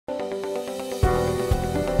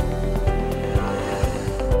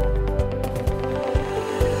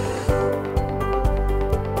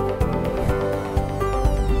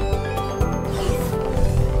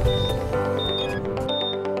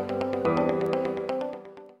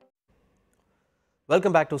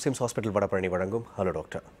Welcome back to Sims hospital Vadapalani வழங்கும் hello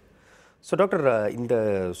doctor. So doctor, இந்த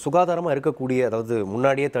சுகாதாரமாக இருக்கக்கூடிய, அதாவது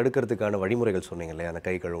முன்னாடியே தடுக்கிறதுக்கான வழிமுறைகள் சொன்னீங்க இல்லையா, அந்த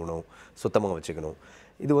கை கழுவணும், சுத்தமாக வச்சுக்கணும்.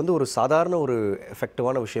 இது ஒரு சாதாரண ஒரு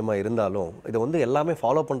எஃபெக்டிவான விஷயமா இருந்தாலும் இதை எல்லாமே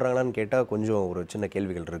ஃபாலோ பண்ணுறாங்களான்னு கேட்டால் கொஞ்சம் ஒரு சின்ன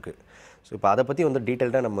கேள்விகள் இருக்குது. ஸோ இப்போ அதை பற்றி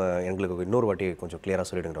டீட்டெயில்டாக நம்ம எங்களுக்கு இன்னொரு வாட்டி கொஞ்சம் கிளியராக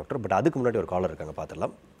சொல்லிவிடுங்க டாக்டர். பட் அதுக்கு முன்னாடி ஒரு காலர் இருக்காங்க,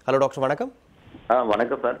 பார்த்துடலாம். ஹலோ டாக்டர், வணக்கம்.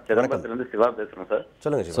 வணக்கம் சார், சிதம்பரத்துலேருந்து சிவா பேசுகிறேன் சார்.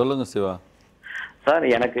 சொல்லுங்கள் சிவா. சார்,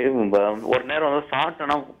 எனக்கு ஒரு நேரம்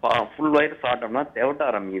சாப்பிட்டோன்னா ஃபுல் வயிறு சாப்பிட்டோம்னா தெவட்ட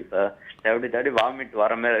ஆரம்பிக்குது சார். தேடி வாமிட்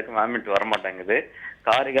வர மாதிரி இருக்கு, வாமிட் வர மாட்டேங்குது.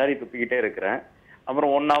 காரி துப்பிக்கிட்டே இருக்கிறேன்.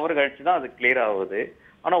 அப்புறம் 1 hour கழிச்சு தான் அது கிளியர் ஆகுது.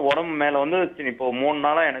 ஆனால் உடம்பு மேலே இப்போ 3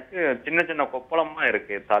 நாளாக எனக்கு சின்ன சின்ன கொப்பளமாக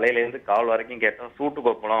இருக்கு. தலையிலேருந்து கால் வரைக்கும் கேட்டால் சூட்டு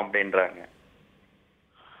கொப்பளம் அப்படின்றாங்க.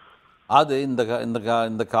 அது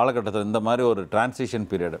இந்த காலகட்டத்தில் இந்த மாதிரி ஒரு டிரான்சிஷன்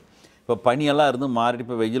பீரியடு, இப்போ பனியெல்லாம் இருந்து மாறிட்டு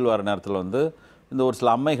இப்போ வெயில் வர நேரத்தில் இந்த ஒரு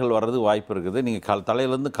சில அம்மைகள் வர்றதுக்கு வாய்ப்பு இருக்குது. நீங்கள்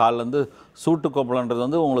தலையிலேருந்து கால்லேருந்து சூட்டு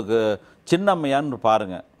கொப்பளன்றது உங்களுக்கு சின்ன அம்மையான்னு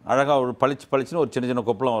பாருங்கள். அழகாக ஒரு பளிச்சுன்னு ஒரு சின்ன சின்ன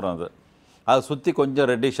கொப்பளம் வரும். அதை சுற்றி கொஞ்சம்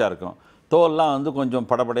ரெட்டிஷாக இருக்கும். தோல்லாம் கொஞ்சம்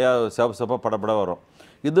படப்படையாக சிவப்பாக படப்பட வரும்.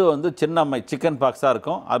 இது சின்ன அம்மை, சிக்கன் பாக்ஸாக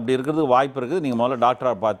இருக்கும். அப்படி இருக்கிறதுக்கு வாய்ப்பு இருக்குது. நீங்கள் முதல்ல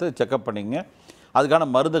டாக்டரை பார்த்து செக்அப் பண்ணிங்க. அதுக்கான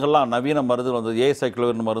மருந்துகள்லாம் நவீன மருந்துகள்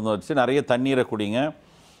ஏசைக்ளோவின் மருந்து வச்சு நிறைய தண்ணீரை குடிங்க.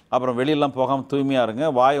 அப்புறம் வெளியெல்லாம் போகாமல் தூய்மையாக இருங்க.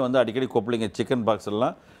 வாய் அடிக்கடி கொப்பளிங்க. சிக்கன் பாக்ஸ்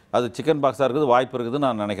எல்லாம் அது சிக்கன் பாக்ஸாக இருக்குது, வாய்ப்பு இருக்குதுன்னு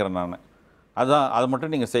நான் நினைக்கிறேன். அதை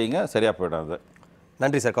மட்டும் நீங்கள் செய்யுங்க, சரியாக போயிடாது.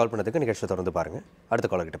 நன்றி சார், கால் பண்ணதுக்கு. நிகழ்ச்சியை தொடர்ந்து பாருங்கள். அடுத்த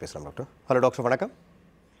காலர்கிட்ட பேசலாம் டாக்டர். ஹலோ டாக்டர், வணக்கம்.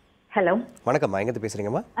 ஹலோ, வணக்கம்மா. எங்கேருந்து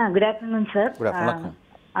பேசுகிறீங்கம்மா? Good afternoon sir. வணக்கம்.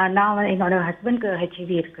 நான் என்னோட ஹஸ்பண்ட்க்கு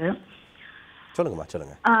ஹெச்ஐவி இருக்கு. சொல்லுங்கம்மா,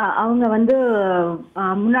 சொல்லுங்க. அவங்க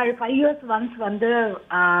முன்னாடி 5 years ஒன்ஸ்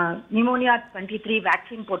நிமோனியா 23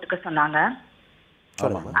 வேக்சின் போட்டுக்க சொன்னாங்க.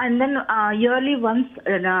 அண்ட் தென் இயர்லி ஒன்ஸ்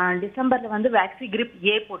டிசம்பர்ல வேக்சி கிரிப்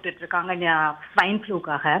ஏ போட்டுட்டு இருக்காங்க ஸ்வைன்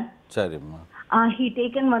ஃப்ளூக்காக. சரிம்மா. ஹி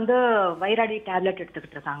டேக்கன் வைராடி டேப்லெட்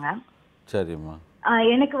எடுத்துக்கிட்டு இருக்காங்க. சரிம்மா.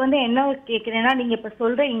 எனக்கு என்ன கேட்குறேன்னா, நீங்க இப்ப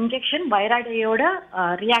சொல்ற இன்ஜெக்ஷன் வைராடியோட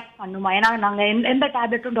ரியாக்ட் பண்ணுமா? ஏன்னா நாங்க எந்த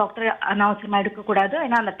டேப்லெட்டும் டாக்டர் அனாவசியமா எடுக்கக்கூடாது,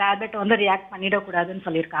 ஏன்னா அந்த டேப்லெட் ரியாக்ட் பண்ணிடக்கூடாதுன்னு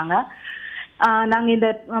சொல்லியிருக்காங்க. நாங்க இந்த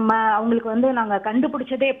அவங்களுக்கு நாங்க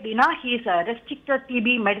கண்டுபிடிச்சதே எப்படின்னா, ஹீஸ் ரெஸ்ட்ரிக்டட்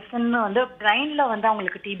டிபி மெடிசன் பிரெயின்ல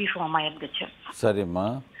அவங்களுக்கு டிபி ஃபார்ம் ஆயிருந்துச்சு. சரிம்மா.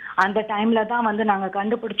 அந்த டைம்ல தான் நாங்க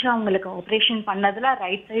கண்டுபிடிச்சு அவங்களுக்கு ஆப்ரேஷன் பண்ணதுல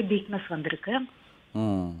ரைட் சைடு வீக்னஸ் வந்திருக்கு.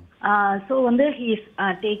 ஸோ ஹீஸ்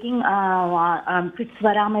டேக்கிங் ஃபிட்ஸ்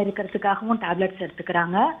வராம இருக்கிறதுக்காகவும் டேப்லெட்ஸ்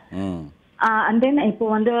எடுத்துக்கிறாங்க. அண்ட் தென்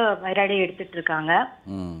இப்போ வைராடி எடுத்துட்டு இருக்காங்க.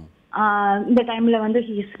 இந்த டைம்ல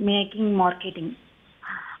ஹீஸ் மேக்கிங் மார்க்கெட்டிங்.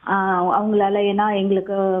 அவங்களால, ஏன்னா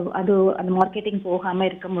எங்களுக்கு அந்த மார்க்கெட்டிங் போகாம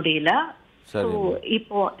இருக்க முடியல. ஸோ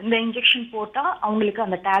இப்போ இந்த இன்ஜெக்ஷன் போட்டா அவங்களுக்கு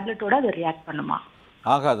அந்த டேப்லெட்டோட அது ரியாக்ட் பண்ணுமா?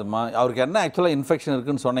 ஆகாதுமா. அவருக்கு என்ன ஆக்சுவலாக இன்ஃபெக்ஷன்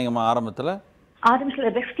இருக்குன்னு சொன்னீங்கம்மா ஆரம்பத்தில்?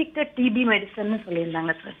 ரெஸ்ட்ரிக்டட் டிபி மெடிசன்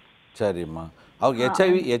சொல்லியிருந்தாங்க சார். சரிம்மா. அவருக்கு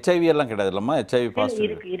ஹெச்ஐவி எல்லாம் கிடையாது இல்லம்மா? ஹெச்ஐவி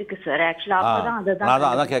பாசிட்டிவ் இருக்கு சார். ஆக்சுவலாக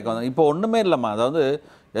அதான் கேட்க வந்தேன். இப்போ ஒன்றுமே இல்லைம்மா. அதாவது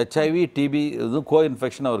ஹெச்ஐவி டிபி இதுவும் கோ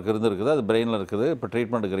இன்ஃபெக்ஷன் அவருக்கு இருந்திருக்குது. அது பிரெயினில் இருக்குது. இப்போ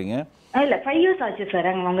ட்ரீட்மெண்ட் எடுக்கிறீங்க? இல்லை, 5 years ஆச்சு சார்.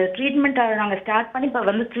 அவங்க ட்ரீட்மெண்ட் நாங்கள் ஸ்டார்ட் பண்ணி இப்போ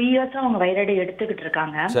 3 years அவங்க வைராடி எடுத்துக்கிட்டு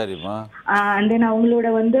இருக்காங்க. சரிம்மா. அண்ட் தென் அவங்களோட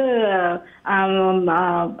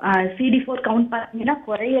CD4 கவுண்ட் பார்த்தீங்கன்னா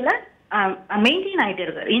குறையல, மெயின்டைன் ஆகிட்டு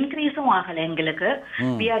இருக்கு, இன்க்ரீஸும் ஆகலை எங்களுக்கு.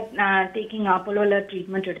 வி ஆர் டேக்கிங் அப்போலோல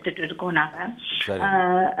ட்ரீட்மெண்ட் எடுத்துட்டு இருக்கோம் நாங்கள்.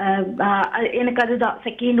 எனக்கு அதுதான்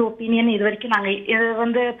செகண்ட் ஒப்பீனியன். இது வரைக்கும் நாங்கள்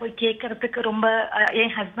இதை போய் கேட்கறதுக்கு ரொம்ப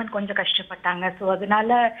என் ஹஸ்பண்ட் கொஞ்சம் கஷ்டப்பட்டாங்க. ஸோ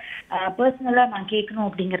அதனால பர்சனலாக நான் கேட்கணும்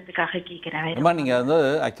அப்படிங்கிறதுக்காக கேட்குறேன்.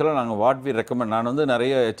 நீங்கள் ஆக்சுவலாக நாங்கள் வாட் வி ரெக்கமெண்ட், நான்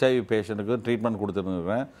நிறைய ஹெச்ஐவி பேஷண்ட்டுக்கு ட்ரீட்மெண்ட்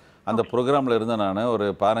கொடுத்துருந்துருக்கேன். அந்த ப்ரோக்ராமில் இருந்தேன். நான் ஒரு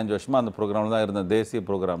 15 வருஷமாக அந்த ப்ரோக்ராமில் தான் இருந்தேன். தேசிய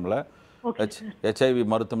ப்ரோக்ராமில் ஹெச்ஐவி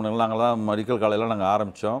மருத்துவமனைகள் நாங்கள்லாம் மெடிக்கல் காலேஜெலாம் நாங்கள்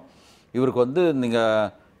ஆரம்பித்தோம். இவருக்கு நீங்கள்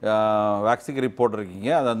வேக்சின் கிரிப் போட்டிருக்கீங்க.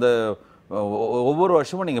 அது ஒவ்வொரு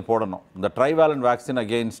வருஷமும் நீங்கள் போடணும். இந்த ட்ரைவேலண்ட் வேக்சின்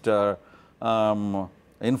அகெயின்ஸ்ட்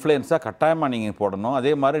இன்ஃப்ளூயன்ஸா கட்டாயமாக நீங்கள் போடணும்.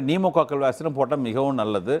 அதே மாதிரி நீமோகாக்கல் வேக்சினும் போட்டால் மிகவும்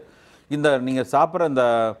நல்லது. நீங்கள் சாப்பிட்ற இந்த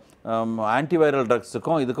ஆன்டிவைரல்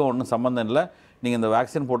ட்ரக்ஸுக்கும் இதுக்கும் ஒன்றும் சம்மந்தம் இல்லை. நீங்கள் இந்த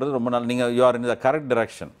வேக்சின் போட்டது ரொம்ப நல்ல, நீங்கள் you are in the correct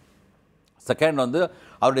direction. Second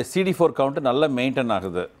அவருடைய CD4 கவுண்ட்டு நல்லா மெயின்டைன்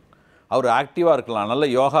ஆகுது. அவர் ஆக்டிவாக இருக்கலாம், நல்ல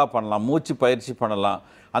யோகா பண்ணலாம், மூச்சு பயிற்சி பண்ணலாம்,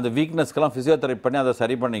 அந்த வீக்னஸ்க்கெல்லாம் ஃபிசியோதெரப்பி பண்ணி அதை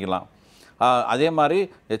சரி பண்ணிக்கலாம். அதே மாதிரி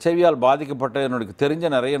ஹெச்ஐவியால் பாதிக்கப்பட்ட என்னுடைய தெரிஞ்ச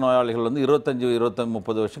நிறைய நோயாளிகள் 25,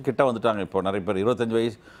 30 வருஷம் கிட்ட வந்துட்டாங்க. இப்போ நிறைய பேர்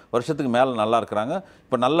 25 வருஷத்துக்கு மேலே நல்லா இருக்கிறாங்க.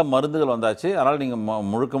 இப்போ நல்ல மருந்துகள் வந்தாச்சு. அதனால் நீங்கள்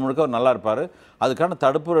முழுக்க நல்லா இருப்பார். அதுக்கான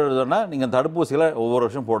தடுப்பு எழுதுனா நீங்கள் தடுப்பூசிகளை ஒவ்வொரு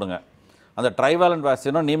வருஷம் போடுங்க. அந்த ட்ரைவேலண்ட்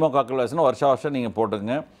வேக்சினோ நீமோகாக்கல் வேக்சினோ வருஷம் நீங்கள்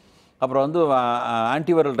போட்டுங்க. அப்புறம்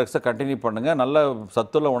ஆன்டிவைரல் ட்ரக்ஸை கண்டினியூ பண்ணுங்கள். நல்ல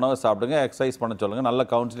சத்துள்ள உணவை சாப்பிடுங்க, எக்ஸசைஸ் பண்ண சொல்லுங்கள், நல்ல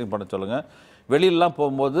கவுன்சிலிங் பண்ண சொல்லுங்கள். வெளியிலலாம்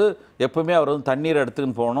போகும்போது எப்பவுமே அவர் தண்ணீர்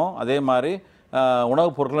எடுத்துக்கின்னு போகணும். அதே மாதிரி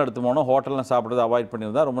உணவுப் பொருட்களும் எடுத்து போகணும், ஹோட்டல்லாம் சாப்பிட்றது அவாய்ட்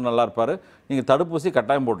பண்ணியிருந்தால் ரொம்ப நல்லா இருப்பார். நீங்கள் தடுப்பூசி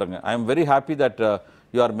கட்டாயம் போட்டுங்க. I am very happy that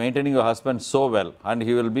you are maintaining your husband so well and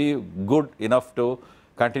he will be good enough to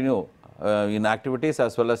continue in activities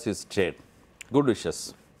as well as his trade. Good wishes.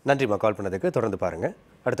 நன்றிம்மா கால் பண்ணதுக்கு. தொடர்ந்து பாருங்கள்.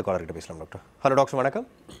 அடுத்த காலர்கிட்ட பேசலாம் டாக்டர். ஹலோ டாக்டர், வணக்கம்.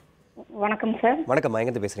 வணக்கம் sir. வணக்கம்மா,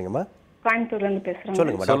 எங்கேருந்து பேசுகிறீங்கம்மா? கோயம்புத்தூர்லேருந்து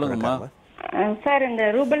பேசுகிறேன். சொல்லுங்கம்மா. சார், இந்த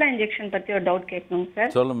ரூபெல்லா இன்ஜெக்ஷன் பத்தி ஒரு டவுட் கேட்கணும்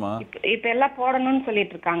சார். சொல்லுமா. இப்போ எல்லாம் போடணும்னு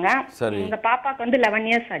சொல்லிட்டு இருக்காங்க. சரி. இந்த பாப்பாக்கு வந்து 11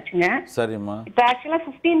 இயர்ஸ் ஆச்சுங்க. சரிம்மா. இப்போ ஆக்சுவலா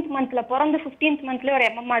 15th மந்த்ல பிறந்த 15th மந்த்ல ஒரு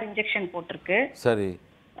MMR இன்ஜெக்ஷன் போட்டிருக்கு. சரி.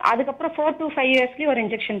 அதுக்கப்புறம் 4 to 5 இயர்ஸ்லயும் ஒரு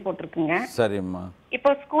இன்ஜெக்ஷன் போட்டிருக்குங்க. சரிம்மா.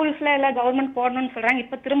 இப்போ ஸ்கூல்ஸ்ல எல்லாம் கவர்மெண்ட் போடணும்னு சொல்றாங்க.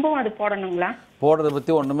 இப்போ திரும்பவும் அது போடணுங்களா? போடுறதை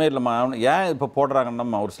பற்றி ஒன்றுமே இல்லைம்மா. ஏன் இப்போ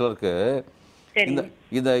போடுறாங்கன்னா ஒரு சிலருக்கு இந்த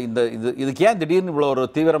இதை இந்த இதுக்கு ஏன் திடீர்னு இவ்வளோ ஒரு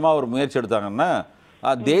தீவிரமாக ஒரு முயற்சி எடுத்தாங்கன்னா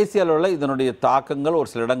தேசிய அளவில் இதனுடைய தாக்கங்கள் ஒரு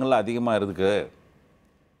சில இடங்களில் அதிகமாக இருக்குது.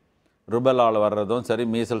 ருபெல்லாவில் வர்றதும் சரி,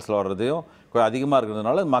 மீசல்ஸில் வர்றதையும் கொஞ்சம் அதிகமாக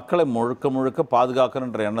இருக்கிறதுனால மக்களை முழுக்க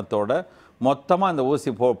பாதுகாக்கணுன்ற எண்ணத்தோட மொத்தமாக இந்த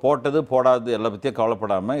ஊசி போட்டது போடாது எல்லா பற்றியும்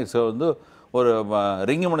கவலைப்படாமல் ஸோ வந்து ஒரு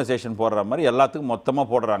ரிங் இம்யூனைசேஷன் போடுற மாதிரி எல்லாத்துக்கும்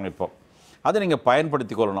மொத்தமாக போடுறாங்க. இப்போ அதை நீங்கள்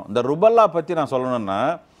பயன்படுத்தி கொள்ளணும். இந்த ருபெல்லா பற்றி நான் சொல்லணுன்னா,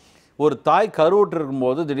 ஒரு தாய் கருவுற்று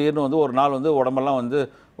இருக்கும்போது திடீர்னு வந்து ஒரு நாள் வந்து உடம்பெல்லாம் வந்து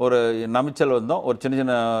ஒரு நமிச்சல் வந்தோம், ஒரு சின்ன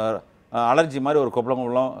சின்ன அலர்ஜி மாதிரி ஒரு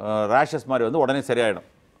கொப்பளம் ரேஷஸ் மாதிரி வந்து உடனே சரியாயிடும்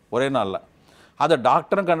ஒரே நாளில். அதை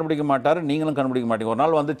டாக்டரும் கண்டுபிடிக்க மாட்டார், நீங்களும் கண்டுபிடிக்க மாட்டீங்க. ஒரு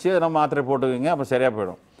நாள் வந்துச்சு, நம்ம மாத்திரை போட்டுக்குவீங்க, அப்போ சரியாக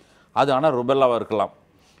போயிடும். அது ஆனால் ருபெல்லாவாக இருக்கலாம்.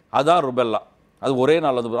 அதுதான் ருபெல்லா. அது ஒரே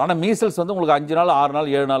நாள் வந்து. ஆனால் மீசல்ஸ் வந்து உங்களுக்கு 5 நாள் 6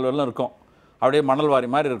 நாள் 7 நாள் வரலாம் இருக்கும். அப்படியே மணல் வாரி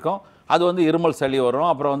மாதிரி இருக்கும். அது வந்து இருமல் சளி வரும்,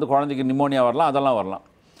 அப்புறம் வந்து குழந்தைக்கு நிமோனியா வரலாம், அதெல்லாம் வரலாம்.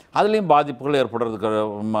 அதுலேயும் பாதிப்புகள் ஏற்படுறதுக்கு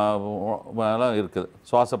எல்லாம் இருக்குது.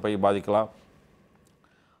 சுவாசப்பை பாதிக்கலாம்.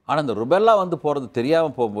 ஆனால் இந்த ருபெல்லா வந்து போகிறது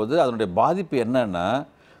தெரியாமல் போகும்போது அதனுடைய பாதிப்பு என்னென்னா,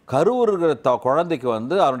 கருவுறுகிற குழந்தைக்கு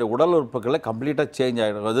வந்து அதனுடைய உடல் உறுப்புகளை கம்ப்ளீட்டாக சேஞ்ச்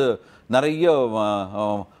ஆகிடும். அது நிறைய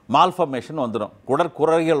மால்ஃபர்மேஷன் வந்துடும்,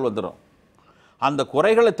 குறைகள் வந்துடும். அந்த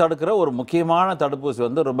குறைகளை தடுக்கிற ஒரு முக்கியமான தடுப்பூசி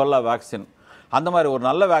வந்து ருபெல்லா வேக்சின். அந்த மாதிரி ஒரு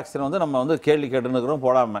நல்ல வேக்சின் வந்து நம்ம வந்து கேள்வி கேட்டுன்னுக்கிறோம்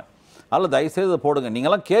போடாமல். அதில் தயவுசெய்து போடுங்க.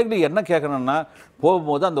 நீங்களாம் கேள்வி என்ன கேட்கணுன்னா,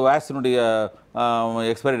 போகும்போது அந்த வேக்சினுடைய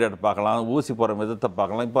எக்ஸ்பைரி டேட் பார்க்கலாம், ஊசி போகிற விதத்தை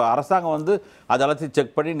பார்க்கலாம். இப்போ அரசாங்கம் வந்து அதெல்லாத்தையும்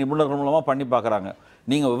செக் பண்ணி நிபுணர்கள் மூலமாக பண்ணி பார்க்குறாங்க.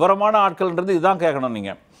 நீங்கள் விவரமான ஆட்கள்ன்றது இதுதான் கேட்கணும்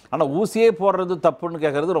நீங்கள். ஆனால் ஊசியே போடுறது தப்புன்னு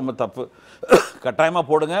கேட்குறது ரொம்ப தப்பு. கட்டாயமாக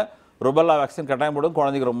போடுங்க. ருபெல்லா வேக்சின் கட்டாயம் போடுங்க,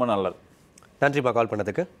 குழந்தைக்கு ரொம்ப நல்லது. நன்றிப்பா கால்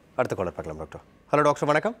பண்ணதுக்கு. அடுத்த காலர் பார்க்கலாம் டாக்டர். ஹலோ டாக்டர்,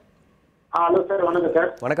 வணக்கம். ஹலோ சார், வணக்கம் சார்.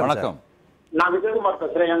 வணக்கம். வணக்கம். நான் விஜயகுமார்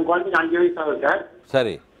பேசுகிறேன். என் குழந்தைக்கு 5 வயசு ஆகுது சார்.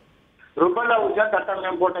 சரி. ருபெல்லா ஊசியா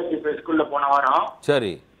கட்டாயம் போட்டாச்சு இப்போ ஸ்கூல்ல போன வாரம்.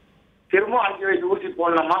 சரி. திரும்பவும் 5 வயசு ஊசி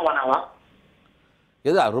போடலாமா வேணாவா?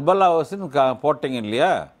 எது ருபெல்லா ஊசின்னு போட்டீங்க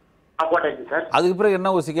இல்லையா? போட்டாச்சு சார். அதுக்கு பிறகு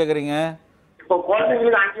என்ன ஊசி கேட்குறீங்க? இப்போ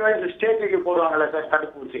குழந்தைங்களுக்கு 5 வயசு ஸ்டேஜுக்கு போடுவாங்கல்ல சார்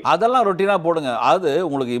தடுப்பூசி, அதெல்லாம் ரொட்டீனாக போடுங்க. அது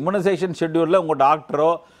உங்களுக்கு இம்யூனைசேஷன் ஷெட்யூலில் உங்கள்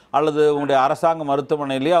டாக்டரோ அல்லது உங்களுடைய அரசாங்க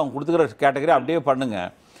மருத்துவமனையிலேயே அவங்க கொடுத்துக்கிற கேட்டகரி அப்படியே பண்ணுங்கள்.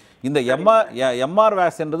 இந்த எம்ஆர்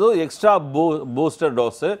வேக்சின்றது எக்ஸ்ட்ரா பூஸ்டர்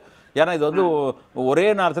டோஸு. ஏன்னா இது வந்து ஒரே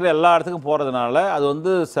நேரத்தில் எல்லா இடத்துக்கும் போகிறதுனால அது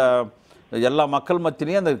வந்து எல்லா மக்கள்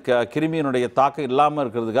மத்தியிலையும் அந்த கிருமியினுடைய தாக்கம் இல்லாமல்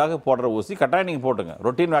இருக்கிறதுக்காக போடுற ஊசி. கட்டாயம் நீங்கள் போட்டுங்க.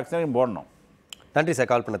 ரொட்டீன் வேக்சினையும் போடணும். நன்றி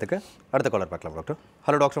சார் கால் பண்ணதுக்கு. அடுத்த காலர் பார்க்கலாம் டாக்டர்.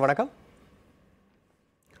 ஹலோ டாக்டர், வணக்கம்.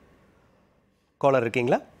 காலர்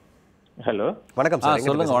இருக்கீங்களா? ஹலோ, வணக்கம் சார்.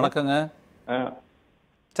 சொல்லுங்கள். வணக்கங்க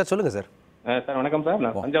சார். சொல்லுங்கள் சார். சார் வணக்கம் சார்.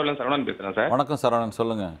 நான் தஞ்சாவூர்ல சரவணன் பேசுகிறேன் சார். வணக்கம் சரவணன்,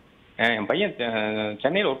 சொல்லுங்கள். என் பையன்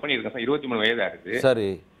சென்னையில் ஒர்க் பண்ணியிருக்கேன் சார். 23 வயதா இருக்குது.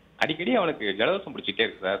 சரி. அடிக்கடி அவனுக்கு ஜலதோஷம் பிடிச்சிட்டே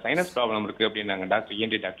இருக்கு சார். சைனஸ் ப்ராப்ளம் இருக்குது அப்படின்னாங்க டாக்டர்,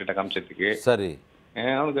 ENT டாக்டர்கிட்ட காமிச்சதுக்கு. சரி.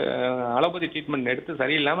 அவனுக்கு அலோபதி ட்ரீட்மெண்ட் எடுத்து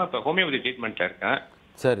சரியில்லாமல் இப்போ ஹோமியோபதி ட்ரீட்மெண்ட்டில் இருக்கேன்.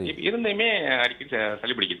 சரி. இப்போ இருந்துமே அடிக்கடி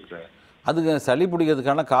சளி பிடிக்குது சார். அதுக்கு சளி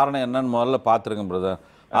பிடிக்கிறதுக்கான காரணம் என்னன்னு முதல்ல பார்த்துருங்க பிரதர்.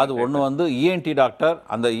 அது ஒன்று வந்து ENT டாக்டர்,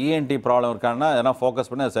 அந்த ENT ப்ராப்ளம் இருக்கான்னா எதனா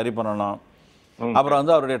ஃபோக்கஸ் பண்ணி அதை சரி பண்ணணும். அப்புறம்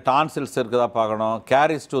வந்து அவருடைய டான்சில்ஸ் இருக்குதா பார்க்கணும்.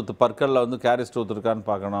 கேரிஸ் டூத், பற்களில் வந்து கேரிஸ் டூத் இருக்கான்னு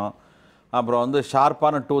பார்க்கணும். அப்புறம் வந்து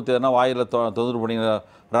ஷார்ப்பான டூத் எதனா வாயில் தொந்தரவு பண்ணி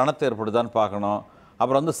ரணத்தை ஏற்படுதான்னு பார்க்கணும்.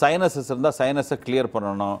 அப்புறம் வந்து சைனஸஸ் இருந்தால் சைனஸை கிளியர்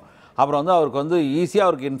பண்ணணும். அப்புறம் வந்து அவருக்கு வந்து ஈஸியாக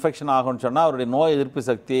அவருக்கு இன்ஃபெக்ஷன் ஆகும்னு சொன்னால் அவருடைய நோய் எதிர்ப்பு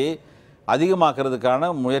சக்தியை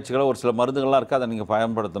அதிகமாக்குறதுக்கான முயற்சிகளை ஒரு சில மருந்துகள்லாம் இருக்குது, அதை நீங்கள்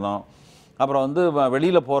பயன்படுத்தணும். அப்புறம் வந்து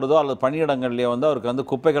வெளியில் போகிறதோ அல்லது பணியிடங்கள்லேயே வந்து அவருக்கு வந்து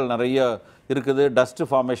குப்பைகள் நிறைய இருக்குது, டஸ்ட்டு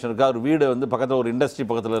ஃபார்மேஷன் இருக்குது, அவர் வீடு வந்து பக்கத்தில் ஒரு இண்டஸ்ட்ரி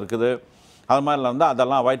பக்கத்தில் இருக்குது, அது மாதிரிலாம் இருந்தால்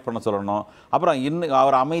அதெல்லாம் அவாய்ட் பண்ண சொல்லணும். அப்புறம் இன்னும்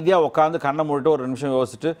அவர் அமைதியாக உட்காந்து கண்ணை மூடிட்டு ஒரு நிமிஷம்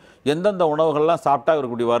யோசிச்சுட்டு எந்தெந்த உணவுகள்லாம் சாப்பிட்டா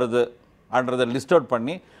இவருக்கு இப்படி வருது அப்படின்றத லிஸ்ட் அவுட்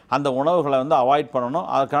பண்ணி அந்த உணவுகளை வந்து அவாய்ட் பண்ணணும்.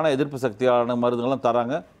 அதுக்கான எதிர்ப்பு சக்தியான மருந்துகள்லாம்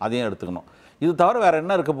தராங்க, அதையும் எடுத்துக்கணும். இது தவிர வேறு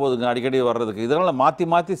என்ன இருக்க போகுதுங்க அடிக்கடி வர்றதுக்கு? இதனால்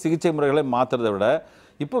மாற்றி சிகிச்சை முறைகளை மாற்றுறதை விட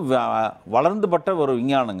இப்போ வளர்ந்துபட்ட ஒரு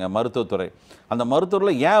விஞ்ஞானங்க மருத்துவத்துறை. அந்த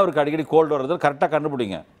மருத்துவத்தில் ஏன் அவருக்கு அடிக்கடி கோல்டு வர்றது கரெக்டாக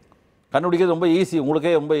கண்டுபிடிக்கிறது ரொம்ப ஈஸி.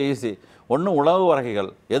 உங்களுக்கே ரொம்ப ஈஸி. ஒன்று உணவு வகைகள்,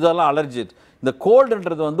 எதெல்லாம் அலர்ஜி. இந்த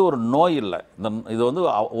கோல்டுன்றது வந்து ஒரு நோய் இல்லை, இது வந்து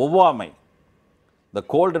ஒவ்வாமை. இந்த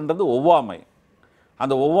கோல்டுன்றது ஒவ்வாமை.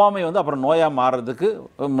 அந்த ஒவ்வாமை வந்து அப்புறம் நோயாக மாறுறதுக்கு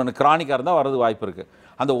கிரானிக்காக இருந்தால் வர்றது வாய்ப்பு இருக்குது.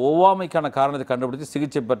 அந்த ஒவ்வாமைக்கான காரணத்தை கண்டுபிடிச்சி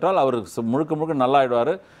சிகிச்சை பெற்றால் அவர் முழுக்க முழுக்க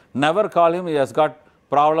நல்லாயிடுவார். Never call him has got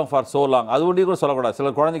problem for so long. அது ஒன்றையும் கூட சொல்லக்கூடாது. சில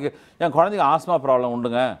குழந்தைக்கு என் குழந்தைக்கு ஆஸ்மா ப்ராப்ளம்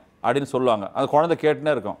உண்டுங்க அப்படின்னு சொல்லுவாங்க. அந்த குழந்தை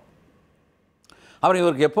கேட்டுனே இருக்கும். அப்புறம்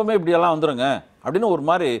இவருக்கு எப்போவுமே இப்படியெல்லாம் வந்துடுங்க அப்படின்னு ஒரு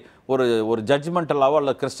மாதிரி ஒரு ஜட்ஜ்மெண்டலாவோ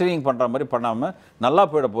இல்லை கிறிஸ்டனிங் பண்ணுற மாதிரி பண்ணாமல் நல்லா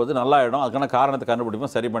போயிட போகுது, நல்லாயிடும், அதுக்கான காரணத்தை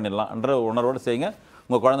கண்டுபிடிப்போம், சரி பண்ணிடலாம் என்ற உணர்வோடு செய்யுங்க.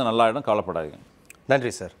 உங்கள் குழந்தை நல்லாயிடும், கவலைப்படாதீங்க.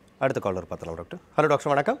 நன்றி சார். அடுத்த காலர் பார்த்தலாம் டாக்டர். ஹலோ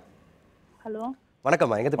டாக்டர், வணக்கம். ஹலோ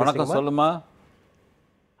வணக்கம்மா. எங்கே வணக்கம், சொல்லுமா.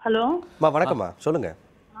 ஹலோ வணக்கம்மா, சொல்லுங்கள்.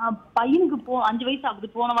 பையனுக்கு 5 வயசு ஆகுது.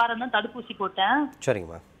 போன வாரம் தான் தடுப்பூசி போட்டேன்.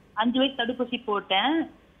 சரிங்கம்மா. 5 வயசு தடுப்பூசி போட்டேன்.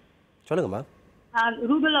 சொல்லுங்கம்மா.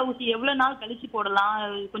 ரூபெல்லா ஊசி எவ்வளவு நாள் கழிச்சு போடலாம்?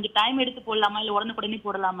 கொஞ்சம் டைம் எடுத்து போடலாமா இல்ல உடனே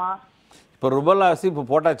போடலாமா? இப்போ ருபெல்லா ஊசி இப்போ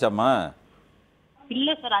போட்டாச்சாம்மா?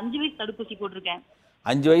 இல்ல சார், 5 வயசு தடுப்பூசி போட்டிருக்கேன்.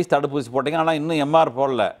 5 வயசு தடுப்பூசி போட்டீங்க, ஆனால் இன்னும் எம்ஆர்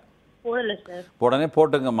போடல சார். உடனே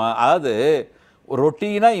போட்டுங்கம்மா. அதாவது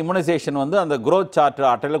ரொட்டீனாக இம்யூனைசேஷன் வந்து அந்த க்ரோத் சார்ட்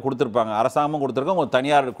அட்டையில் கொடுத்துருப்பாங்க, அரசாங்கமும் கொடுத்துருக்கோம், உங்கள்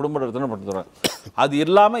தனியார் குடும்ப இடத்துல கொடுத்துருவாங்க. அது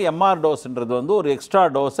இல்லாமல் எம்ஆர் டோஸ்ன்றது வந்து ஒரு எக்ஸ்ட்ரா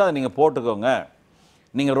டோஸ், அதை நீங்கள் போட்டுக்கோங்க.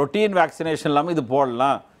 நீங்கள் ரொட்டீன் வேக்சினேஷன் இல்லாமல் இது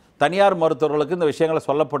போடலாம். தனியார் மருத்துவர்களுக்கு இந்த விஷயங்களை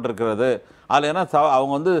சொல்லப்பட்டிருக்கிறது. அதில் ஏன்னா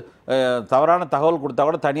அவங்க வந்து தவறான தகவல் கொடுத்தா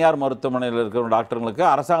கூட தனியார் மருத்துவமனையில் இருக்கிற டாக்டருங்களுக்கு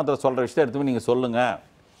அரசாங்கத்தில் சொல்கிற விஷயத்தை எடுத்து நீங்கள் சொல்லுங்கள்.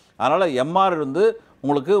 அதனால் எம்ஆர் வந்து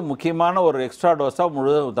உங்களுக்கு முக்கியமான ஒரு எக்ஸ்ட்ரா டோஸாக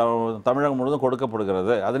தமிழகம் முழுவதும்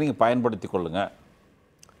கொடுக்கப்படுகிறது. அதை நீங்கள் பயன்படுத்தி கொள்ளுங்கள்.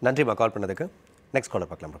 நன்றிம்மா கால் பண்ணதுக்கு. நெக்ஸ்ட்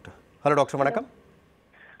காலர் பார்க்கலாம் டாக்டர். ஹலோ டாக்டர், வணக்கம்.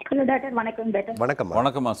 ஹலோ டாக்டர், வணக்கம் டாக்டர். வணக்கம்மா.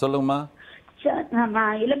 வணக்கம்மா, சொல்லுங்கம்மா. சார்,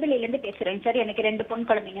 நான் இளம்பிள்ளையிலேருந்து பேசுகிறேன் சார். எனக்கு 2 பொன்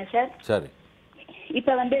குழந்தைங்க சார். சரி.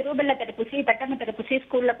 இப்போ வந்து ரூபெல்லா தடுப்பூசி, தட்டண தடுப்பூசி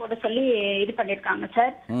ஸ்கூல்ல போட சொல்லி இது பண்ணிருக்காங்க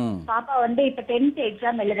சார். பாப்பா வந்து இப்போ 10th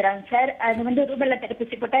எக்ஸாம் எழுதுறாங்க சார். அது வந்து ரூபெல்லா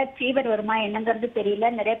தடுப்பூசி போட்டா ஃபீவர் வருமா என்னங்கிறது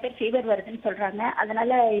தெரியல. நிறைய பேர் ஃபீவர் வருதுன்னு சொல்றாங்க.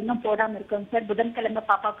 அதனால இன்னும் போடாம இருக்கோம் சார். புதன்கிழமை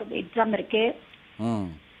பாப்பாவுக்கு எக்ஸாம் இருக்கு.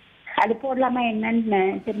 அது போடலாமா என்னன்னு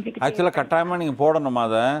தெரிஞ்சுக்கிட்டு. ஆக்சுவலாக கட்டாயமாக நீங்கள் போடணுமா?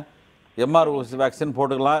 அதை எம்ஆர் வேக்சின்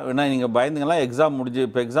போட்டுக்கலாம். ஏன்னா நீங்கள் பயந்துங்கலாம் எக்ஸாம் முடிஞ்சு,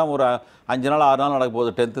 இப்போ எக்ஸாம் ஒரு 5 நாள் 6 நாள் நடக்க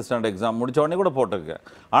போகுது. 10th ஸ்டாண்டர்ட் எக்ஸாம் முடிச்ச உடனே கூட போட்டுருக்கு.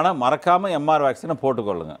 ஆனால் மறக்காமல் எம்ஆர் வேக்சினை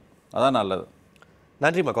போட்டுக்கொள்ளுங்க, அதான் நல்லது.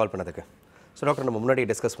 நன்றிம்மா கால் பண்ணதுக்கு. ஸோ டாக்டர், நம்ம முன்னாடி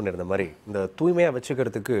டிஸ்கஸ் பண்ணியிருந்த மாதிரி இந்த தூய்மையாக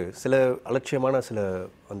வச்சுக்கிறதுக்கு சில அலட்சியமான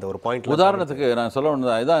அந்த ஒரு பாயிண்ட். உதாரணத்துக்கு நான் சொல்ல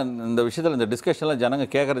வேண்டியது இதான், இந்த விஷயத்தில் இந்த டிஸ்கஷனில் ஜனங்க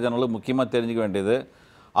கேட்குற ஜனங்களுக்கு முக்கியமாக தெரிஞ்சுக்க வேண்டியது,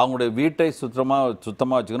 அவங்களுடைய வீட்டை சுத்தமாக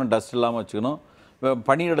வச்சுக்கணும், டஸ்ட் இல்லாமல் வச்சுக்கணும்,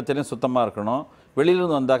 பணியிடத்துலையும் சுத்தமாக இருக்கணும்,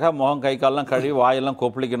 வெளியிலேருந்து வந்தாக்கா முகம் கை காலெலாம் கழுவி வாயெல்லாம்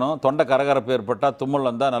கொப்பளிக்கணும், தொண்டை கரகரப்பு ஏற்பட்டால் தும்மல்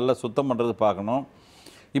வந்தால் நல்லா சுத்தம் பண்ணுறது பார்க்கணும்.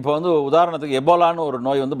 இப்போ வந்து உதாரணத்துக்கு எபோலான்னு ஒரு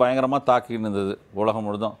நோய் வந்து பயங்கரமாக தாக்கின்னு இருந்தது உலகம்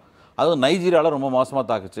முழுதும். அதுவும் நைஜீரியாவில் ரொம்ப மோசமாக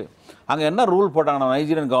தாக்குச்சு. அங்கே என்ன ரூல் போட்டாங்கன்னா,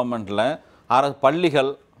 நைஜீரியன் கவர்மெண்ட்டில்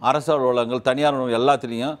பள்ளிகள், அரசு அலுவலகங்கள், தனியார்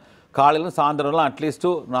எல்லாத்துலேயும் காலையிலும் சாயந்தரம்லாம்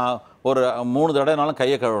அட்லீஸ்ட்டு நான் ஒரு 3 தடவைனாலும்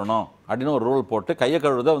கையை கழுவணும் அப்படின்னு ஒரு ரூல் போட்டு, கையை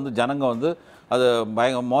கழுவுறதை வந்து ஜனங்க வந்து அது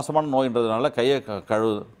மோசமான நோயின்றதுனால கையை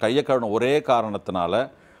கழுவணும் ஒரே காரணத்தினால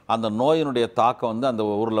அந்த நோயினுடைய தாக்கம் வந்து அந்த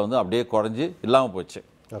ஊரில் வந்து அப்படியே குறைஞ்சி இல்லாமல் போச்சு.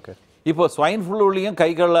 ஓகே. இப்போ ஸ்வைன் ஃப்ளூலையும்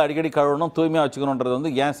கைகளில் அடிக்கடி கழுவணும், தூய்மையாக வச்சுக்கணுன்றது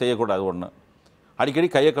வந்து ஏன் செய்யக்கூடாது? ஒன்று, அடிக்கடி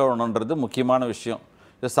கையை கழுவணுன்றது முக்கியமான விஷயம்.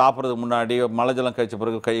 இது சாப்பிட்றதுக்கு முன்னாடி, மலைஜலம் கழிச்ச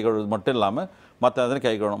பிறகு கை கழுவுறது மட்டும் இல்லாமல் மற்ற இதில்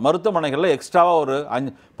கை கழுவணும். மருத்துவமனைகளில் எக்ஸ்ட்ராவாக ஒரு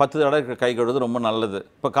 10 தடவை கை கழுவுறது ரொம்ப நல்லது.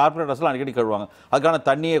 இப்போ கார்பரேட்டர்ஸ்லாம் அடிக்கடி கழுவாங்க, அதுக்கான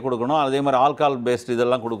தண்ணியை கொடுக்கணும். அதே மாதிரி ஆல்கால் பேஸ்ட்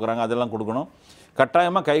இதெல்லாம் கொடுக்குறாங்க, அதெல்லாம் கொடுக்கணும்.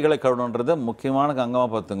 கட்டாயமாக கைகளை கழுவணுன்றது முக்கியமான அங்கமாக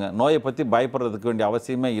பார்த்துங்க. நோயை பற்றி பயப்படுறதுக்கு வேண்டிய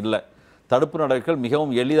அவசியமே இல்லை. தடுப்பு நடவடிக்கைகள்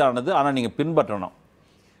மிகவும் எளிதானது, ஆனால் நீங்கள் பின்பற்றணும்.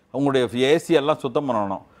 உங்களுடைய ஏசி எல்லாம் சுத்தம்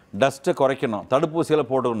பண்ணணும், டஸ்ட்டை குறைக்கணும், தடுப்பூசிகளை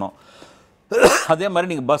போட்டுக்கணும். அதே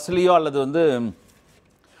மாதிரி நீங்கள் பஸ்லேயோ அல்லது வந்து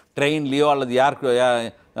ட்ரெயின்லேயோ அல்லது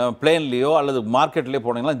பிளேன்லேயோ அல்லது மார்க்கெட்லேயோ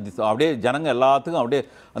போனீங்கன்னா அப்படியே ஜனங்க எல்லாத்துக்கும் அப்படியே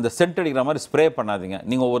அந்த சென்ட் அடிக்கிற மாதிரி ஸ்ப்ரே பண்ணாதீங்க.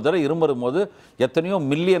 நீங்கள் ஒவ்வொரு தடவை இருமுறும் போது எத்தனையோ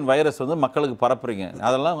மில்லியன் வைரஸ் வந்து மக்களுக்கு பரப்புறீங்க,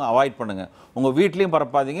 அதெல்லாம் அவாய்ட் பண்ணுங்கள். உங்கள் வீட்லேயும்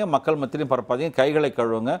பரப்பாதீங்க, மக்கள் மத்தியிலையும் பரப்பாதீங்க. கைகளை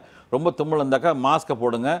கழுவுங்க. ரொம்ப தும்மல் இருந்தாக்கா மாஸ்க்கை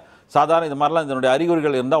போடுங்க. சாதாரண இது மாதிரிலாம் இதனுடைய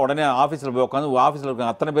அறிகுறிகள் இருந்தால் உடனே ஆஃபீஸில் போய் உட்காந்து ஆஃபீஸில்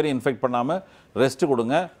இருக்க அத்தனை பேரும் இன்ஃபெக்ட் பண்ணாமல் ரெஸ்ட்டு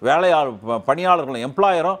கொடுங்க. பணியாளர்களும்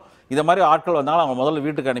எம்ப்ளாயரும் இந்த மாதிரி ஆட்கள் வந்தாலும் அவங்க முதல்ல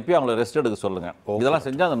வீட்டுக்கு அனுப்பி அவங்கள ரெஸ்ட் எடுக்க சொல்லுங்கள். இதெல்லாம்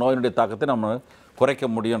செஞ்சால் அந்த நோயினுடைய தாக்கத்தை நம்ம குறைக்க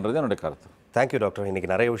முடியுன்றது என்னுடைய கருத்து. Thank you doctor. இன்றைக்கி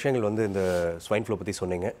நிறைய விஷயங்கள் வந்து இந்த ஸ்வைன் ஃப்ளூ பற்றி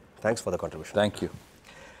சொன்னீங்க. Thanks for the contribution. Thank you.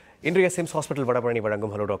 இன்றைய சிம்ஸ் ஹாஸ்பிட்டல் வடபழனி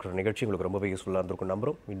வழங்கும் ஹலோ டாக்டர் நிகழ்ச்சி உங்களுக்கு ரொம்பவே யூஸ்ஃபுல்லாக இருந்திருக்கும்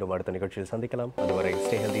நம்புறோம். மீண்டும் அடுத்த நிகழ்ச்சியில் சந்திக்கலாம். அதுவரை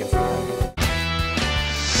ஸ்டே ஹெல்தி அண்ட்